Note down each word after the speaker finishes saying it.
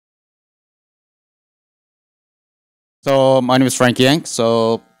So my name is Frank Yang.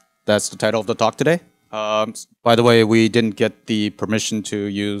 So that's the title of the talk today. By the way, we didn't get the permission to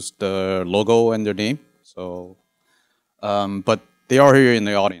use the logo and their name. So, but they are here in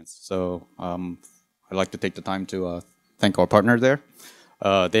the audience. So I'd like to take the time to thank our partner there.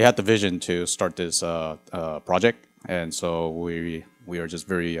 They had the vision to start this project, and so we are just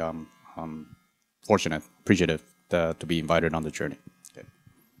very fortunate, appreciative to be invited on the journey.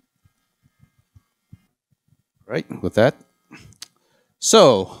 Right, with that.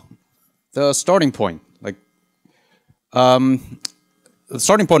 So, the starting point, the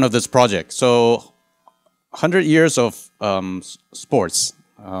starting point of this project. So, 100 years of sports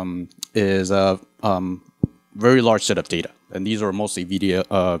is a very large set of data, and these are mostly video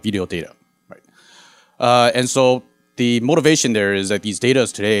data, right? And so, the motivation there is that these data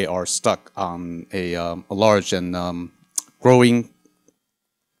today are stuck on a large and growing.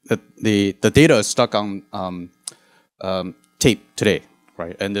 The data is stuck on tape today,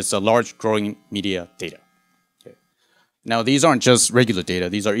 right? And it's a large growing media data. Okay. Now, these aren't just regular data.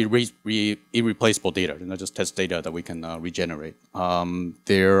 These are irreplaceable data. They're not just test data that we can regenerate.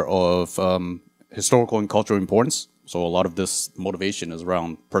 They're of historical and cultural importance. So a lot of this motivation is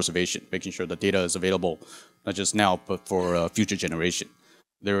around preservation, making sure the data is available, not just now, but for future generation.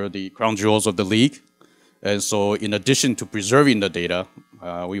 They're the crown jewels of the league. And so in addition to preserving the data,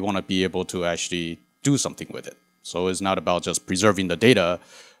 we want to be able to actually do something with it. So it's not about just preserving the data,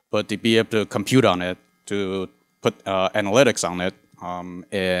 but to be able to compute on it, to put analytics on it,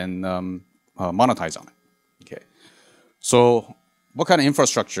 and monetize on it. Okay. So what kind of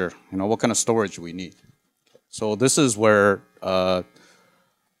infrastructure, what kind of storage we need? So this is where the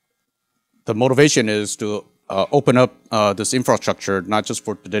motivation is to open up this infrastructure, not just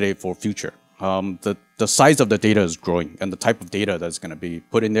for today, for future. The size of the data is growing, and the type of data that's going to be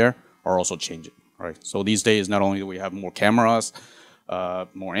put in there are also changing. Right. So these days, not only do we have more cameras,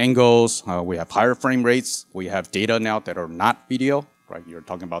 more angles, we have higher frame rates. We have data now that are not video. Right. You're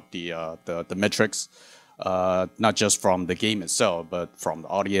talking about the metrics, not just from the game itself, but from the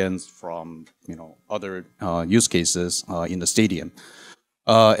audience, from other use cases in the stadium.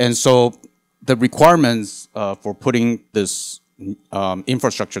 And so the requirements for putting this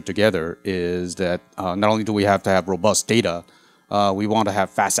infrastructure together is that not only do we have to have robust data, we want to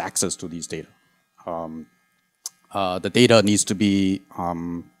have fast access to these data. The data needs to be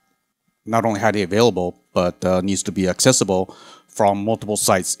not only highly available, but needs to be accessible from multiple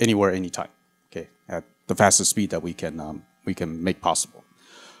sites anywhere, anytime. Okay, at the fastest speed that we can make possible.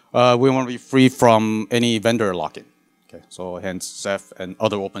 We want to be free from any vendor lock-in. Okay, so hence Ceph and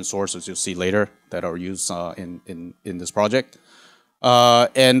other open sources you'll see later that are used in this project.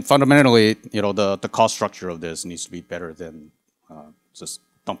 And fundamentally, the cost structure of this needs to be better than just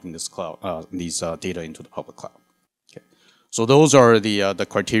dumping this these data into the public cloud. Okay, so those are the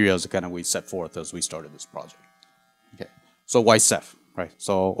criteria that kind of we set forth as we started this project. Okay, so why Ceph, right?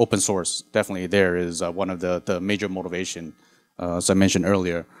 So open source definitely there is one of the major motivation, as I mentioned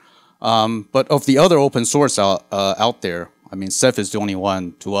earlier. But of the other open source out there, I mean, Ceph is the only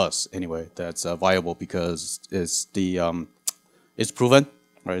one to us anyway that's viable because it's it's proven,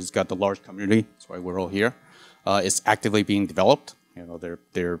 right? It's got the large community. That's why we're all here. It's actively being developed.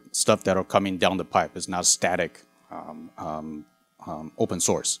 They're stuff that are coming down the pipe. It's not static open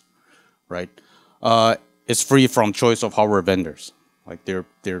source, right? It's free from choice of hardware vendors. Like their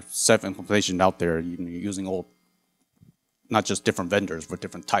Ceph implementation out there, using all, not just different vendors, but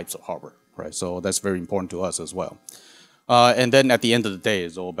different types of hardware, right? So that's very important to us as well. And then at the end of the day,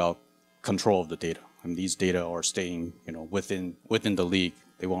 it's all about control of the data. And these data are staying, within the league.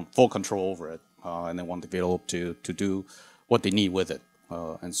 They want full control over it, and they want to be able to do what they need with it.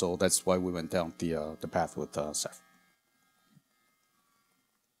 And so that's why we went down the path with Ceph.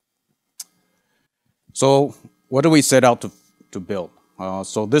 So what do we set out to build?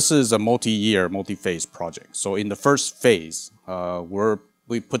 So this is a multi-year, multi-phase project. So in the first phase,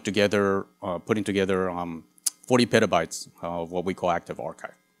 we putting together 40 petabytes of what we call active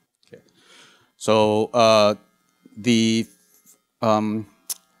archive. Okay. So the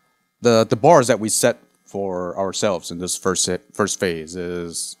bars that we set for ourselves in this first phase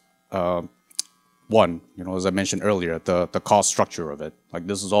is one, as I mentioned earlier, the cost structure of it. Like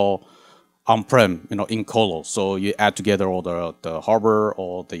this is all on-prem, in colo. So you add together all the hardware,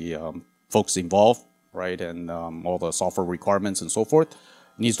 all the folks involved, right, and all the software requirements and so forth.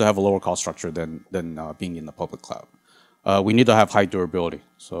 It needs to have a lower cost structure than being in the public cloud. We need to have high durability.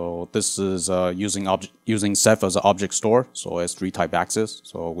 So this is using Ceph as an object store, so S3 type access.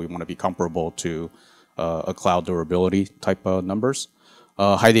 So we want to be comparable to a cloud durability type numbers.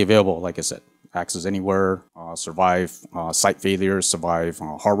 Highly available, like I said. access anywhere, survive site failures, survive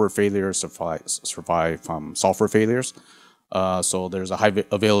hardware failures, survive software failures. So there's a high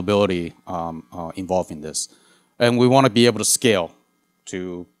availability involved in this. And we want to be able to scale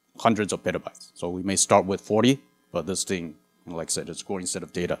to hundreds of petabytes. So we may start with 40, but this thing, like I said, it's a growing set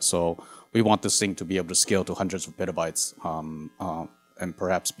of data. So we want this thing to be able to scale to hundreds of petabytes and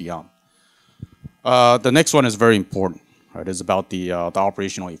perhaps beyond. The next one is very important, right? It's about the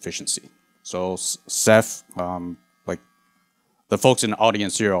operational efficiency. So Ceph, like the folks in the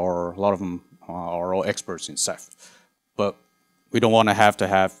audience here, are a lot of them are all experts in Ceph, but we don't want to have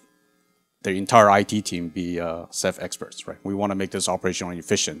the entire IT team be Ceph experts, right? We want to make this operationally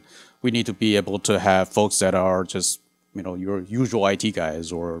efficient. We need to be able to have folks that are just, your usual IT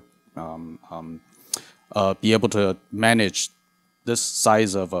guys, or be able to manage this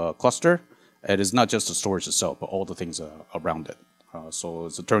size of a cluster. And it's not just the storage itself, but all the things around it. So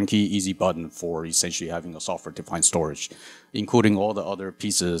it's a turnkey, easy button for essentially having a software-defined storage, including all the other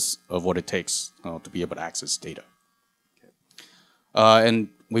pieces of what it takes to be able to access data. And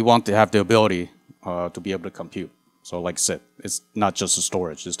we want to have the ability to be able to compute. So like I said, it's not just the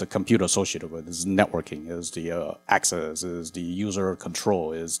storage, it's the compute associated with it. It's networking, it's the access, it's the user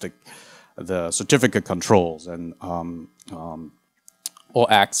control, it's the certificate controls, and all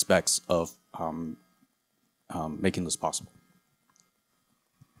aspects of making this possible.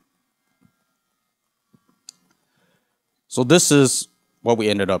 So this is what we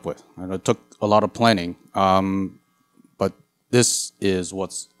ended up with. And it took a lot of planning, but this is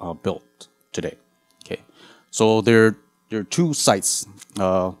what's built today. Okay, so there are two sites,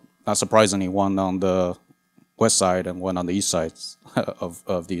 not surprisingly, one on the west side and one on the east side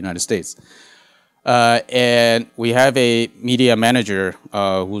of the United States. And we have a media manager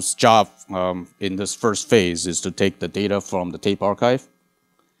whose job in this first phase is to take the data from the tape archive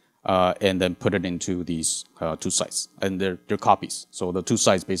and then put it into these two sites. And they're copies. So the two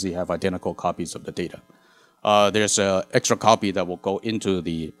sites basically have identical copies of the data. There's an extra copy that will go into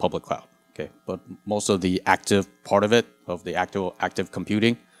the public cloud. Okay, but most of the active part of it, of the active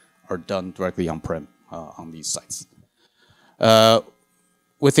computing, are done directly on-prem on these sites.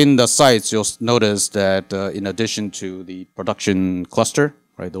 Within the sites, you'll notice that in addition to the production cluster,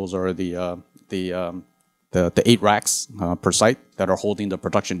 right, those are the 8 racks per site that are holding the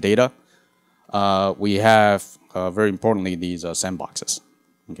production data. We have, very importantly, these sandboxes.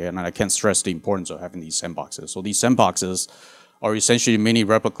 Okay, and I can't stress the importance of having these sandboxes. So these sandboxes are essentially mini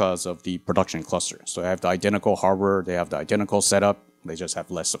replicas of the production cluster. So they have the identical hardware, they have the identical setup, they just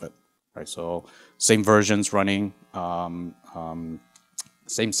have less of it. Right, so same versions running.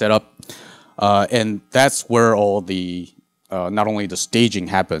 Same setup, and that's where all the not only the staging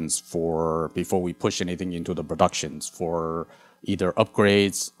happens for before we push anything into the productions for either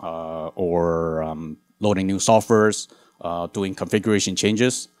upgrades or loading new softwares, doing configuration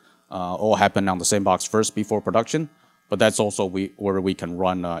changes, all happen on the sandbox first before production. But that's also where we can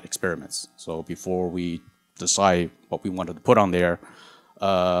run experiments. So before we decide what we wanted to put on there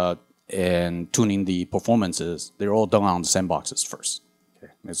and tuning the performances, they're all done on the sandboxes first.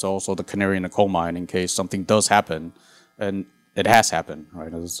 It's also the canary in the coal mine in case something does happen, and it has happened,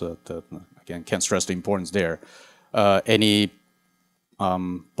 right? Again, can't stress the importance there. Any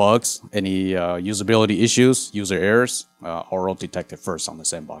bugs, any usability issues, user errors are all detected first on the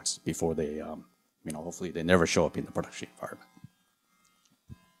sandbox before they, hopefully they never show up in the production environment.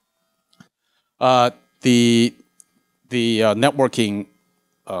 The networking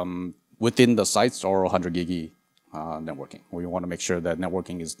within the sites are 100 gig networking. We want to make sure that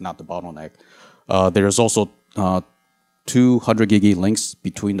networking is not the bottleneck. There's also 200 gig links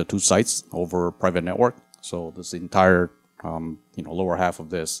between the two sites over private network. So this entire lower half of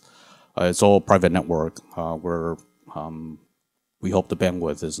this, it's all private network where we hope the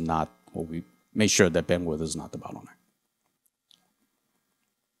bandwidth is not, or we make sure that bandwidth is not the bottleneck.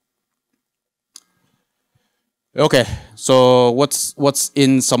 Okay, so what's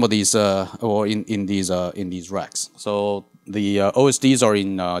in some of these or in these racks? So the OSDs are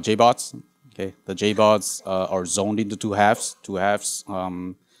in JBODs. Okay, the JBODs are zoned into two halves.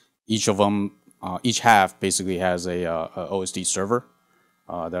 Each of them, each half basically has a OSD server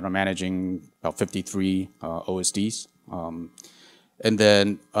that are managing about 53 OSDs. And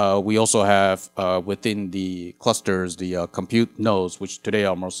then we also have within the clusters the compute nodes, which today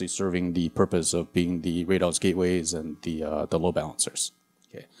are mostly serving the purpose of being the Rados gateways and the load balancers.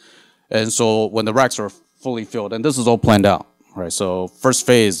 Okay, and so when the racks are fully filled, and this is all planned out, right? So first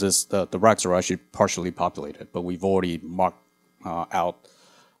phase is the racks are actually partially populated, but we've already marked out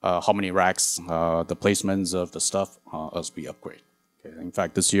how many racks, the placements of the stuff as we upgrade. Okay, in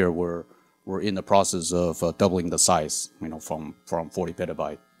fact, this year we're we're in the process of doubling the size, from 40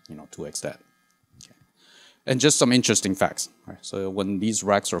 petabyte, to extent. Okay. And just some interesting facts. Right? So when these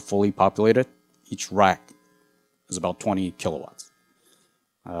racks are fully populated, each rack is about 20 kilowatts.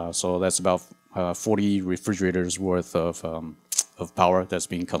 So that's about 40 refrigerators worth of power that's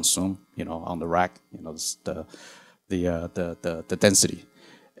being consumed, on the rack. The density,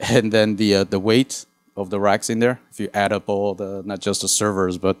 and then the weight of the racks in there. If you add up all the, not just the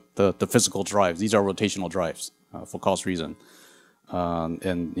servers, but the physical drives, these are rotational drives for cost reason.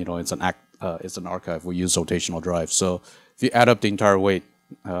 And it's an archive. We use rotational drives. So if you add up the entire weight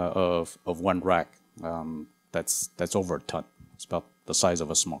of one rack, that's over a ton. It's about the size of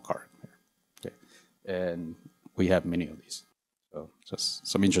a small car. Okay, and we have many of these. So just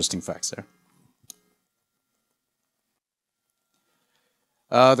some interesting facts there.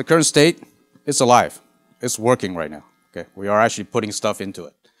 The current state is alive. It's working right now. Okay, we are actually putting stuff into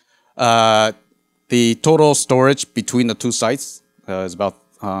it. The total storage between the two sites is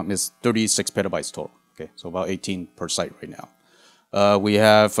 36 petabytes total. Okay, so about 18 per site right now. We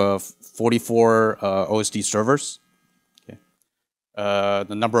have 44 OSD servers. Okay.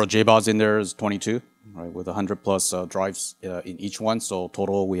 The number of JBODs in there is 22, right, with 100 plus drives in each one. So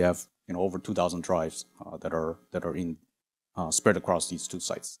total, we have over 2,000 drives that are in spread across these two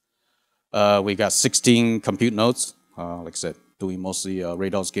sites. We got 16 compute nodes, like I said, doing mostly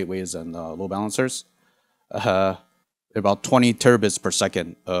Rados gateways and load balancers. About 20 terabits per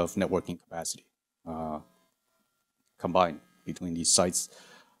second of networking capacity combined between these sites.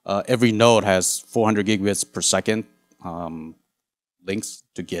 Every node has 400 gigabits per second links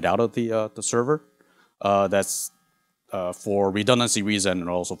to get out of the server. That's for redundancy reason and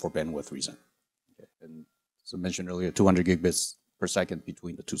also for bandwidth reason. Okay. And as I mentioned earlier, 200 gigabits per second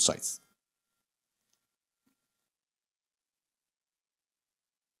between the two sites.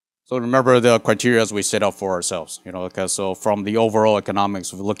 So remember the criteria we set up for ourselves. So from the overall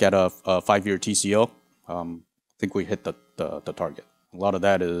economics, if we look at a 5-year TCO, I think we hit the target. A lot of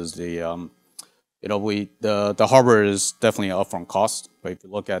that is the hardware is definitely an upfront cost. But if you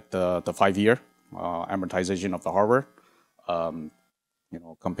look at the 5-year amortization of the hardware,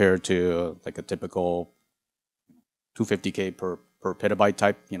 compared to like a typical $250K per petabyte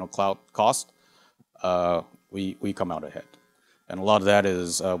type, cloud cost, we come out ahead. And a lot of that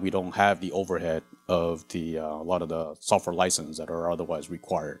is we don't have the overhead of a lot of the software license that are otherwise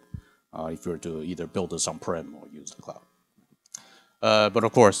required if you were to either build this on-prem or use the cloud. But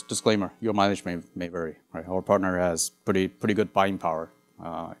of course, disclaimer: your mileage may vary. Right? Our partner has pretty good buying power,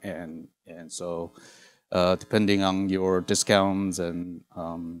 and so depending on your discounts and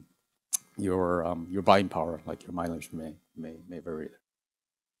your buying power, like your mileage may vary.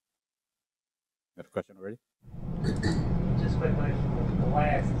 Got a question already? Just quick question. The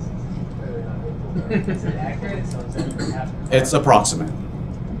y-axis is clearly not visible. Is it accurate? So it's half. It's approximate.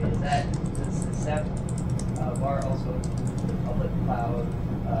 Okay, does the Ceph bar also include the public cloud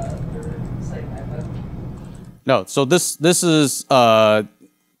for site map? No. So this is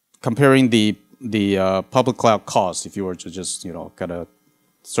comparing the public cloud cost. If you were to just kind of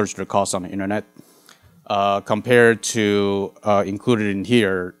search the cost on the internet, compared to included in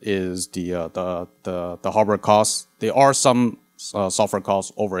here is the hardware costs. There are some software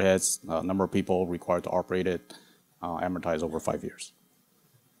costs, overheads, number of people required to operate it, amortized over 5 years.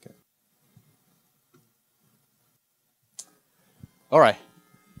 Okay. All right.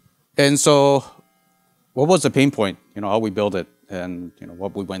 And so, what was the pain point? How we built it, and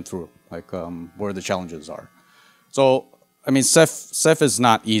what we went through, like where the challenges are. So, I mean, Ceph is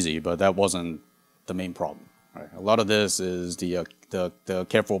not easy, but that wasn't the main problem. Right? A lot of this is the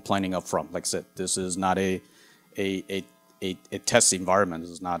careful planning up front. Like I said, this is not a test environment.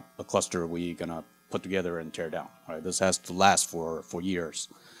 This is not a cluster we're gonna put together and tear down. Right? This has to last for years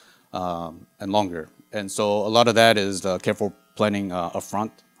and longer. And so a lot of that is the careful planning up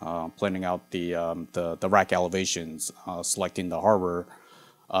front, planning out the rack elevations, selecting the hardware,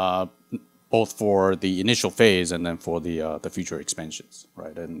 both for the initial phase and then for the future expansions,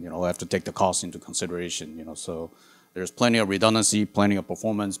 right? And we have to take the cost into consideration. So there's plenty of redundancy, plenty of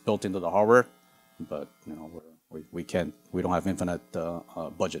performance built into the hardware, but we don't have infinite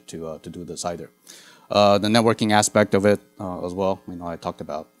budget to do this either. The networking aspect of it as well, I talked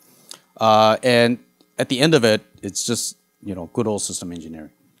about, and at the end of it, it's just good old system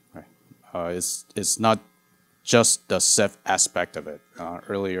engineering, right? It's not just the Ceph aspect of it.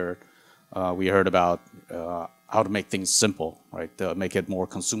 Earlier. We heard about how to make things simple, right? To make it more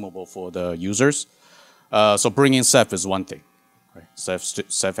consumable for the users. So bringing Ceph is one thing, right?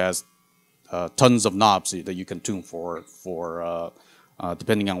 Ceph has tons of knobs that you can tune for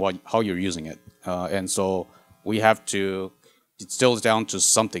depending on how you're using it. And so we have to distill it down to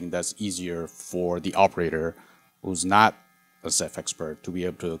something that's easier for the operator who's not a Ceph expert to be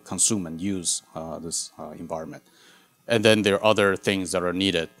able to consume and use this environment. And then there are other things that are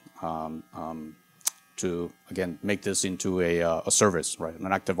needed to, again, make this into a service, right?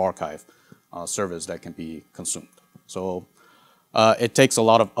 An active archive service that can be consumed. So it takes a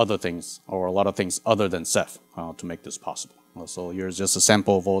lot of other things, or a lot of things other than Ceph, to make this possible. So here's just a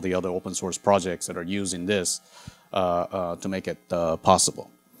sample of all the other open source projects that are using this to make it possible.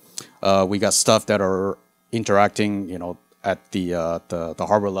 We got stuff that are interacting, at the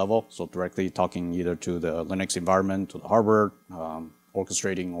hardware level, so directly talking either to the Linux environment, to the hardware,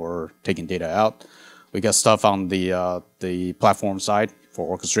 orchestrating or taking data out. We got stuff on the platform side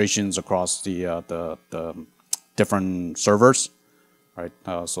for orchestrations across the different servers, right?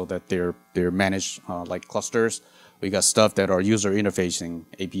 So that they're managed like clusters. We got stuff that are user interfacing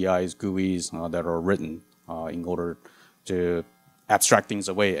APIs, GUIs that are written in order to abstract things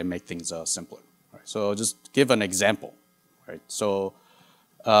away and make things simpler. Right? So just give an example. Right. So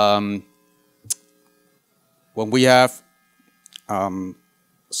when we have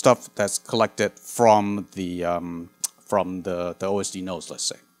stuff that's collected from the OSD nodes, let's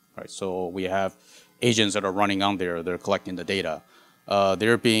say, right? So we have agents that are running on there. They're collecting the data.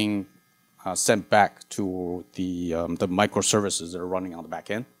 They're being sent back to the microservices that are running on the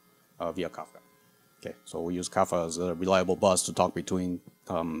back end via Kafka. Okay. So we use Kafka as a reliable bus to talk between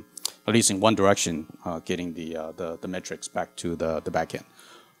at least in one direction, getting the metrics back to the back end.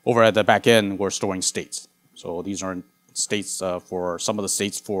 Over at the back end, we're storing states. So these are states for some of the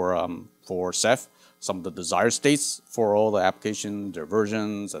states for Ceph, some of the desired states for all the applications, their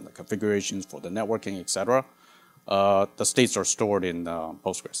versions and the configurations for the networking, etc. The states are stored in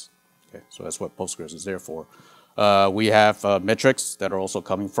Postgres. Okay, so that's what Postgres is there for. We have metrics that are also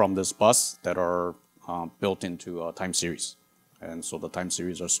coming from this bus that are built into time series. And so the time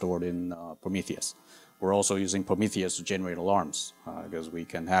series are stored in Prometheus. We're also using Prometheus to generate alarms because we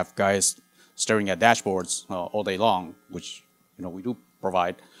can have guys staring at dashboards all day long, which we do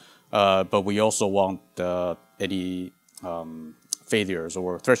provide. But we also want any failures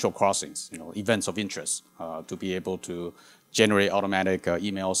or threshold crossings, events of interest, to be able to generate automatic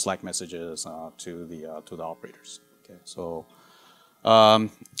email, Slack messages to the operators. Okay, so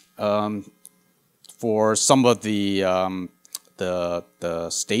for some of the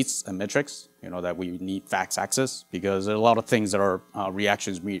states and metrics, that we need fast access because there are a lot of things that are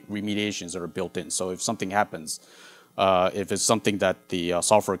reactions, remediations that are built in. So if something happens, if it's something that the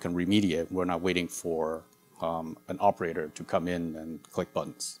software can remediate, we're not waiting for an operator to come in and click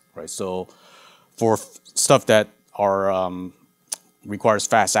buttons, right? So for stuff that are requires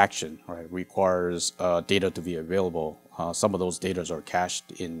fast action, right, requires data to be available, some of those data are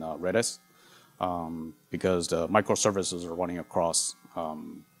cached in Redis. Because the microservices are running across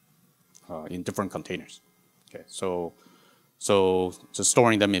in different containers. Okay, so just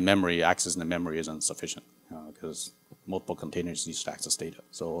storing them in memory, accessing the memory isn't sufficient because multiple containers need to access data.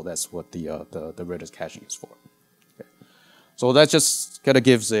 So that's what the Redis caching is for. Okay. So that just kind of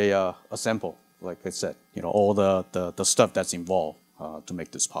gives a sample, like I said, all the stuff that's involved to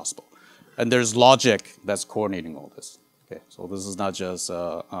make this possible. And there's logic that's coordinating all this. Okay, so this is not just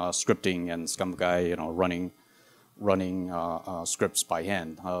scripting and some guy, running scripts by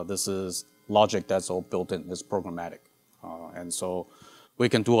hand. This is logic that's all built in. It's programmatic, and so we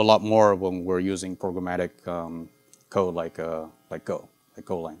can do a lot more when we're using programmatic code like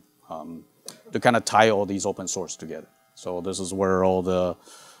Golang to kind of tie all these open source together. So this is where all the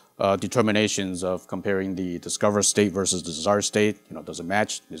determinations of comparing the discover state versus the desired state, does it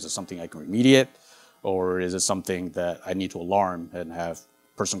match? Is it something I can remediate? Or is it something that I need to alarm and have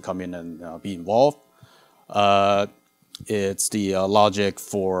person come in and be involved? It's the logic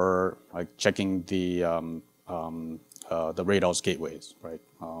for like checking the Rados gateways, right?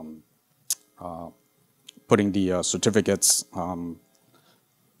 Putting the certificates,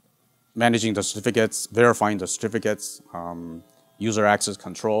 managing the certificates, verifying the certificates, user access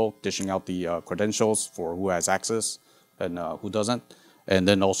control, dishing out the credentials for who has access and who doesn't. And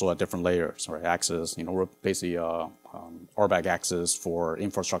then also at different layers, right? Access, basically RBAC access for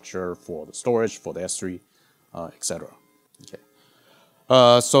infrastructure, for the storage, for the S3, etc. Okay.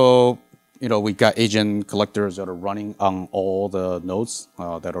 So, we got agent collectors that are running on all the nodes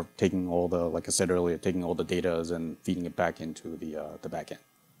that are taking all the, like I said earlier, taking all the data and feeding it back into the backend.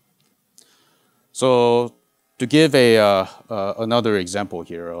 So, to give another example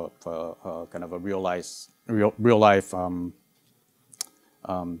here of kind of a real life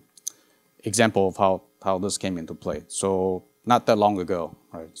example of how this came into play. So not that long ago,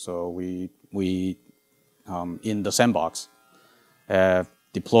 right? So we in the sandbox have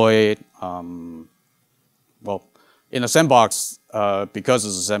deployed well, in a sandbox, because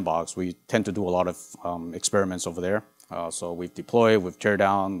it's a sandbox, we tend to do a lot of experiments over there. So we've deployed, we've tear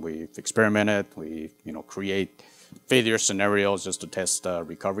down, we've experimented, we create failure scenarios just to test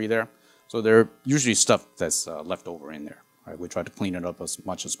recovery there. So there are usually stuff that's left over in there. Right? We try to clean it up as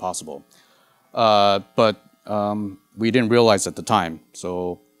much as possible. But we didn't realize at the time.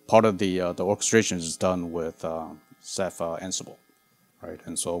 So part of the orchestration is done with Ceph Ansible, right?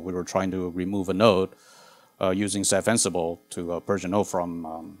 And so we were trying to remove a node using Ceph Ansible to purge a node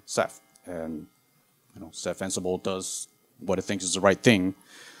from Ceph. And Ceph Ansible does what it thinks is the right thing.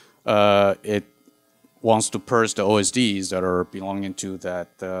 It wants to purge the OSDs that are belonging to that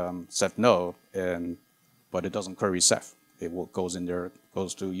Ceph node, but it doesn't query Ceph. It goes in there,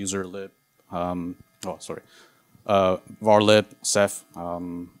 goes to user lib, varlib Ceph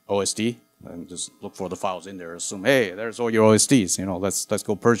OSD, and just look for the files in there. Assume, hey, there's all your OSDs. Let's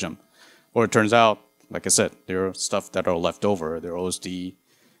go purge them. Or it turns out, like I said, there are stuff that are left over. There are OSD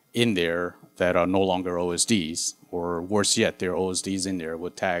in there that are no longer OSDs, or worse yet, there are OSDs in there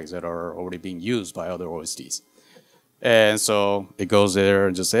with tags that are already being used by other OSDs. And so it goes there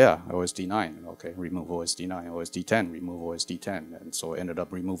and just say, yeah, OSD 9, okay, remove OSD 9, OSD 10, remove OSD 10. And so it ended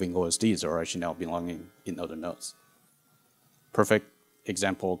up removing OSDs that are actually now belonging in other nodes. Perfect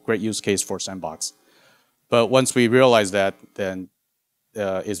example, great use case for sandbox. But once we realized that, then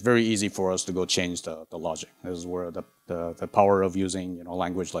it's very easy for us to go change the logic. This is where the power of using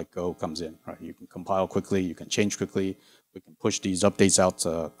language like Go comes in. Right? You can compile quickly, you can change quickly, we can push these updates out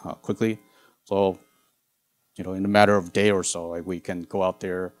quickly. So in a matter of a day or so, we can go out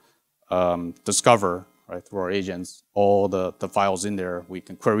there, discover through our agents all the files in there. We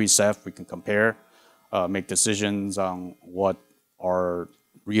can query Ceph, we can compare, make decisions on what are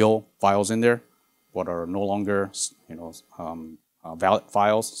real files in there, what are no longer valid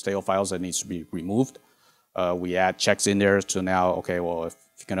files, stale files that needs to be removed. We add checks in there to now, okay, well, if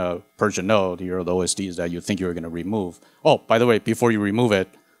you're going to purge a node, here are the OSDs that you think you're going to remove. Oh, by the way, before you remove it,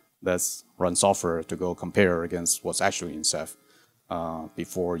 let's run software to go compare against what's actually in Ceph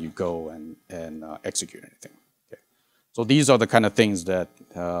before you go and execute anything. Okay. So these are the kind of things that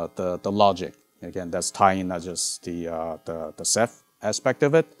the logic, again, that's tying not just the Ceph aspect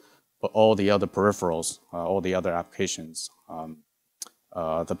of it, but all the other peripherals, all the other applications,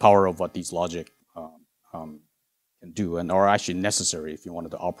 the power of what these logic can do and are actually necessary if you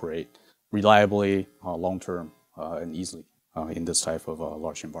wanted to operate reliably, long-term, and easily in this type of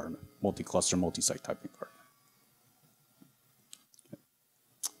large environment, multi-cluster, multi-site type environment. Okay.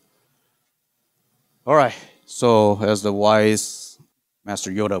 All right, so as the wise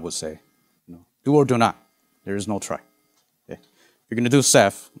Master Yoda would say, do or do not. There is no try. Okay. If you're going to do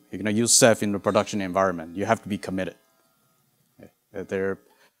Ceph, you're going to use Ceph in the production environment, you have to be committed.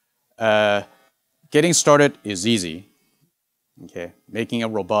 Okay. Getting started is easy. Okay, making it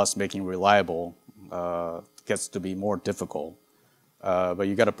robust, making it reliable gets to be more difficult, but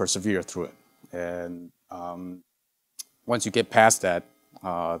you got to persevere through it. And once you get past that,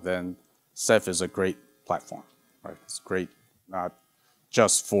 then Ceph is a great platform. Right? It's great not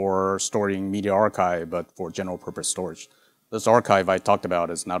just for storing media archive, but for general purpose storage. This archive I talked about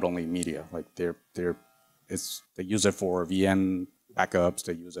is not only media. Like they use it for VM backups.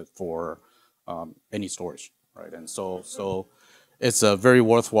 They use it for any storage, right? And so it's a very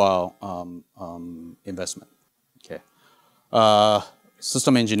worthwhile investment. Okay.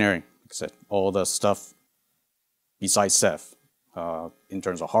 System engineering, like I said, all the stuff besides Ceph, in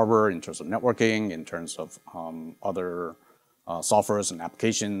terms of hardware, in terms of networking, in terms of other softwares and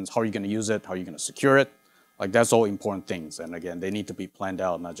applications. How are you going to use it? How are you going to secure it? Like that's all important things. And again, they need to be planned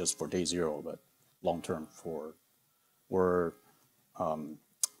out not just for day zero, but long term for where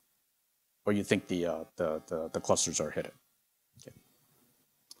you think the clusters are headed. Okay.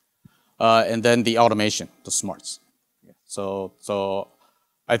 And then the automation, the smarts. Okay. So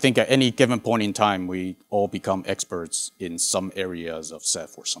I think at any given point in time, we all become experts in some areas of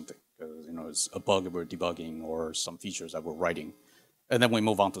Ceph or something. Because it's a bug that we're debugging or some features that we're writing, and then we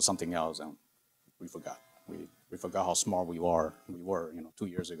move on to something else, and we forgot. We forgot how smart we were 2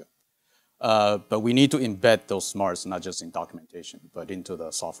 years ago. But we need to embed those smarts not just in documentation, but into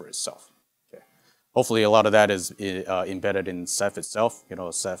the software itself. Okay. Hopefully, a lot of that is embedded in Ceph itself.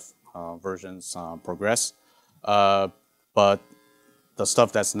 Ceph versions progress, but the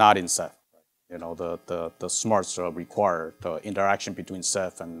stuff that's not in Ceph, the smarts required, the interaction between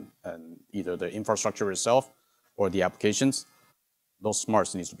Ceph and either the infrastructure itself or the applications, those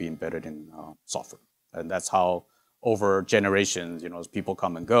smarts needs to be embedded in software. And that's how over generations, as people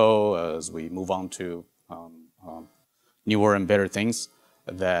come and go, as we move on to newer and better things,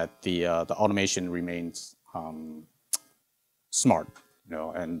 that the automation remains smart,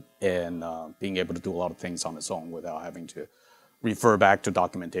 and being able to do a lot of things on its own without having to refer back to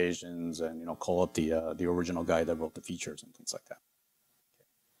documentations and call up the original guy that wrote the features and things like that.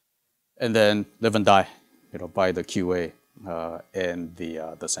 And then live and die, by the QA and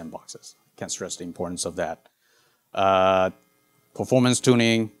the sandboxes. Can't stress the importance of that. Performance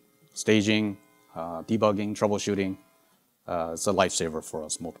tuning, staging, debugging, troubleshooting. It's a lifesaver for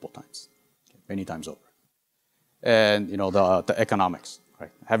us multiple times, many times over. And the economics,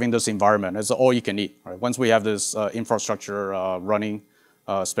 right? Having this environment is all you can eat, right? Once we have this infrastructure running,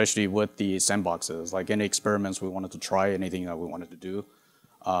 especially with the sandboxes, like any experiments we wanted to try, anything that we wanted to do,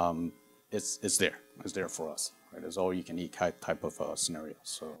 it's there. It's there for us, right? It's all you can eat type of scenario.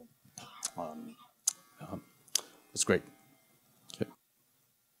 So it's great. Okay.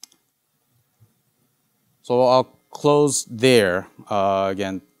 So I'll close there.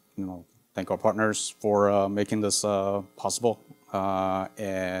 Again, thank our partners for making this possible,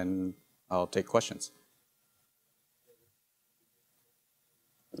 and I'll take questions.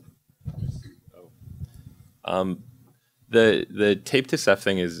 The tape to Ceph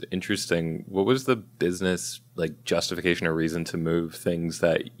thing is interesting. What was the business justification or reason to move things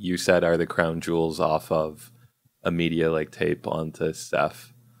that you said are the crown jewels off of a media like tape onto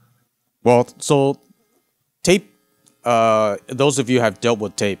Ceph? Well, so tape. Those of you who have dealt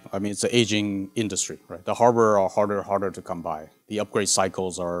with tape, I mean, it's an aging industry, right? The hardware are harder to come by. The upgrade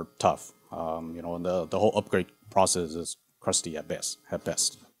cycles are tough. And the whole upgrade process is crusty at best.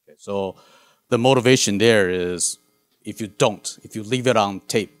 Okay, so the motivation there is, if you leave it on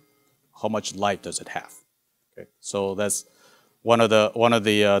tape, how much life does it have? Okay, so that's one of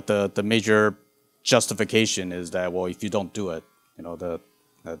the major justification is that, well, if you don't do it,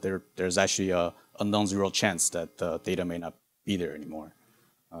 there's actually a non-zero chance that the data may not be there anymore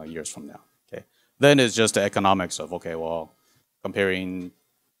years from now. Okay, then it's just the economics of, okay, well, comparing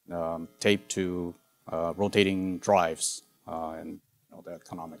tape to rotating drives and the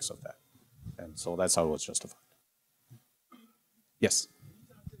economics of that, and so that's how it was justified. Yes.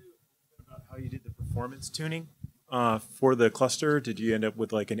 About how you did the performance tuning for the cluster. Did you end up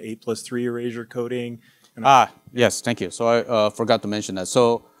with like an 8+3 erasure coding? Yes, thank you. So I forgot to mention that.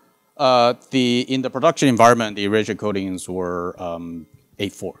 So in the production environment, the erasure codings were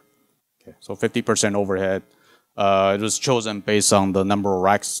 8.4. Okay, so 50% overhead. It was chosen based on the number of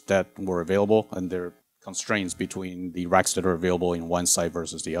racks that were available, and there are constraints between the racks that are available in one site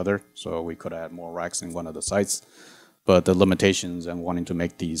versus the other. So we could add more racks in one of the sites, but the limitations and wanting to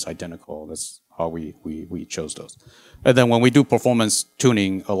make these identical, that's how we chose those. And then when we do performance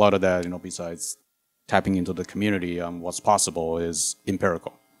tuning, a lot of that, besides tapping into the community on what's possible, is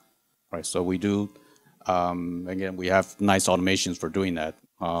empirical, right? So we do, again, we have nice automations for doing that.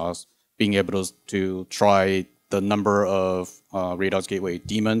 Being able to try the number of Radars Gateway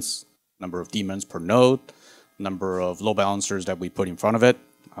daemons, number of daemons per node, number of load balancers that we put in front of it,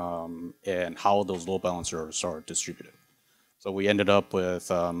 and how those load balancers are distributed. So we ended up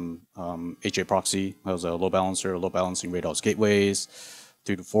with HA proxy as a load balancer, load balancing Radars gateways,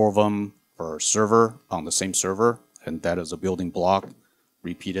 3 to 4 of them per server on the same server, and that is a building block,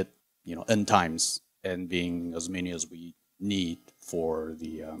 repeated, n times, and being as many as we need for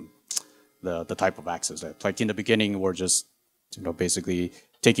the type of access. That, like in the beginning, we're just basically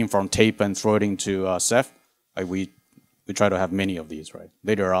taking from tape and throw it into Ceph. Like we try to have many of these, right?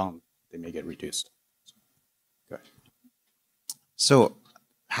 Later on, they may get reduced. So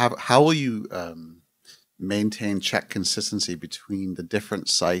how will you maintain check consistency between the different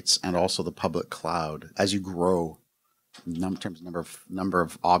sites and also the public cloud as you grow in terms of number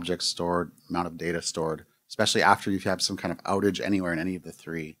of objects stored, amount of data stored, especially after you've had some kind of outage anywhere in any of the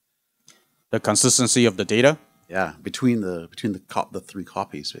three? The consistency of the data? Yeah, between the 3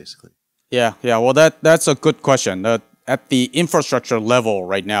 copies, basically. Yeah. Well, that's a good question. At the infrastructure level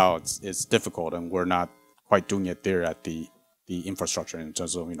right now, it's difficult, and we're not quite doing it there at the infrastructure in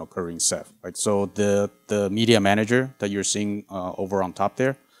terms of current Ceph. Like, so the media manager that you're seeing over on top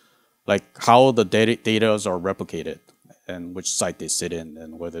there, like how the data are replicated and which site they sit in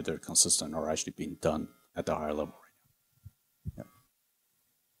and whether they're consistent or actually being done at the higher level right now. Yeah.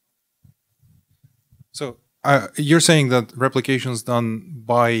 So you're saying that replication is done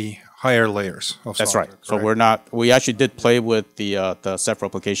by higher layers of That's software, right. So correct? we actually did play with the Ceph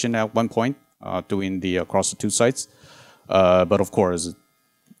replication at one point, doing the across the 2 sites. But of course,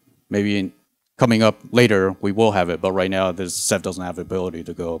 maybe coming up later, we will have it, but right now, this Ceph doesn't have the ability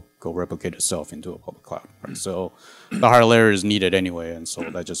to go replicate itself into a public cloud. Right? So the higher layer is needed anyway, and so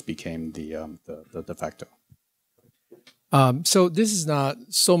that just became the de facto. So this is not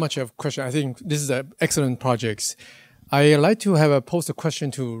so much of a question. I think this is an excellent project. I like to pose a question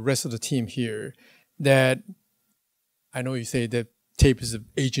to the rest of the team here. That I know you say that tape is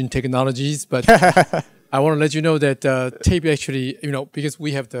aging technologies, but I want to let you know that tape actually, because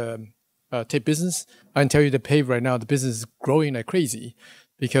we have the tape business, I can tell you the tape right now, the business is growing like crazy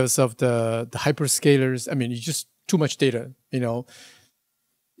because of the hyperscalers. I mean, it's just too much data,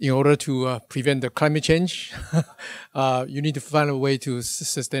 In order to prevent the climate change, you need to find a way to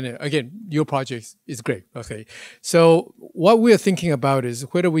sustain it. Again, your project is great. Okay. So what we're thinking about is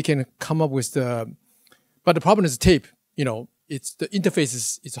whether we can come up with but the problem is tape, it's the interface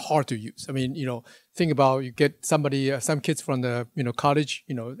is hard to use. I mean, think about you get somebody, some kids from the, college,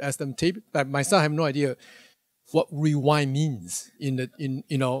 ask them tape. My son have no idea what rewind means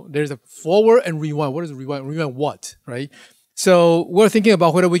there's a forward and rewind. What is rewind? Rewind what, right? So we're thinking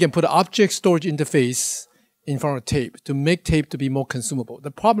about whether we can put an object storage interface in front of tape to make tape to be more consumable.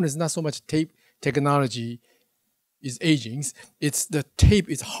 The problem is not so much tape technology is aging. It's the tape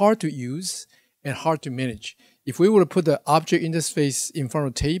is hard to use and hard to manage. If we were to put the object interface in front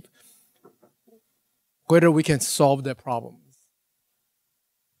of tape, whether we can solve that problem.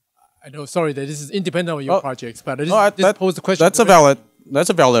 I know, sorry, that this is independent of your projects, but this poses the question. That's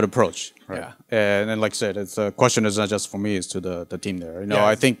a valid approach, right? Yeah. And like I said, it's a question is not just for me; it's to the team there. Yeah.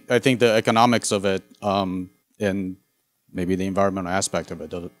 I think the economics of it, and maybe the environmental aspect of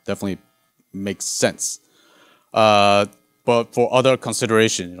it, definitely makes sense. But for other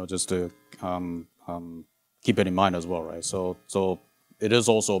consideration, just to keep it in mind as well, right? So it is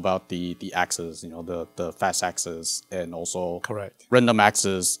also about the access, the fast access, and also correct random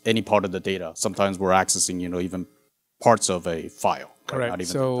access any part of the data. Sometimes we're accessing, even parts of a file. Correct. Not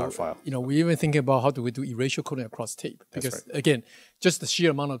even so, the entire file. We even thinking about how do we do erasure coding across tape. Because, right. Again, just the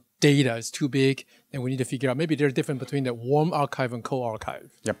sheer amount of data is too big, and we need to figure out maybe there's difference between the warm archive and cold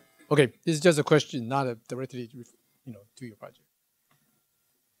archive. Yep. Okay, this is just a question, not directly to your project.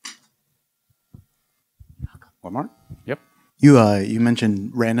 One more? Yep. You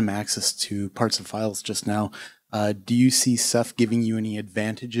mentioned random access to parts of files just now. Do you see Ceph giving you any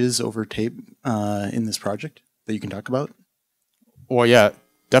advantages over tape in this project that you can talk about? Well, yeah,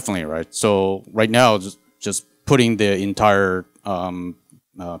 definitely, right? So right now, just putting the entire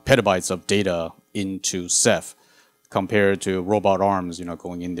petabytes of data into Ceph compared to robot arms,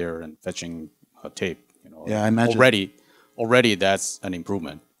 going in there and fetching tape. Yeah, I imagine. Already that's an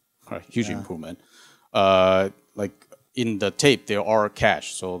improvement, right? Huge improvement. Like in the tape, there are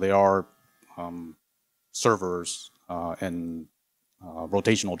cache, so there are servers and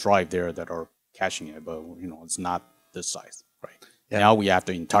rotational drive there that are caching it, but it's not this size, right? Yeah. Now we have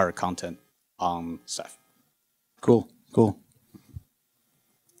the entire content on Ceph. Cool.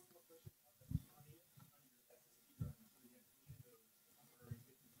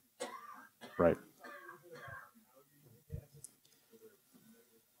 Right.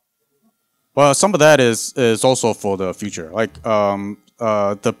 Well, some of that is also for the future. Like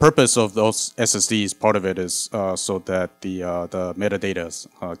the purpose of those SSDs, part of it is so that the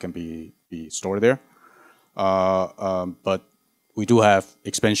metadata can be stored there. But we do have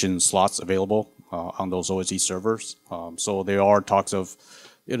expansion slots available on those OSD servers. So there are talks of,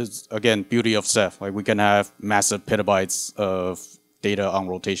 it is again beauty of Ceph. Like we can have massive petabytes of data on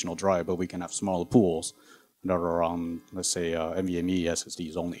rotational drive, but we can have smaller pools that are on, let's say, NVMe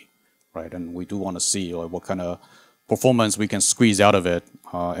SSDs only. Right, and we do want to see what kind of performance we can squeeze out of it,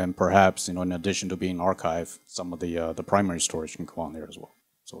 and perhaps in addition to being archived, some of the primary storage can go on there as well.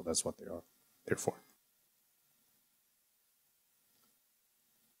 So that's what they are there for.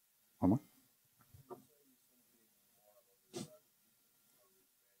 One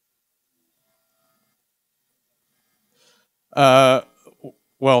more.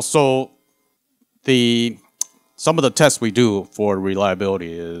 Well, so some of the tests we do for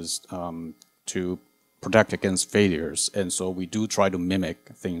reliability is to protect against failures, and so we do try to mimic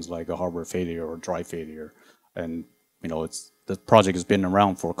things like a hardware failure or drive failure. And the project has been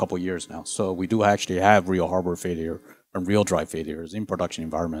around for a couple of years now, so we do actually have real hardware failure and real drive failures in production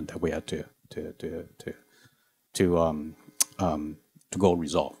environment that we had to go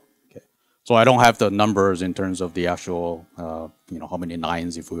resolve. Okay, so I don't have the numbers in terms of the actual how many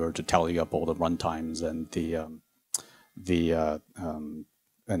nines if we were to tally up all the run times and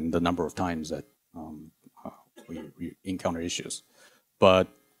and the number of times that we encounter issues, but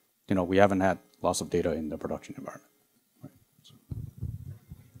we haven't had loss of data in the production environment. Right? So.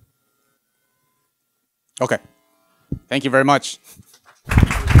 Okay. Thank you very much.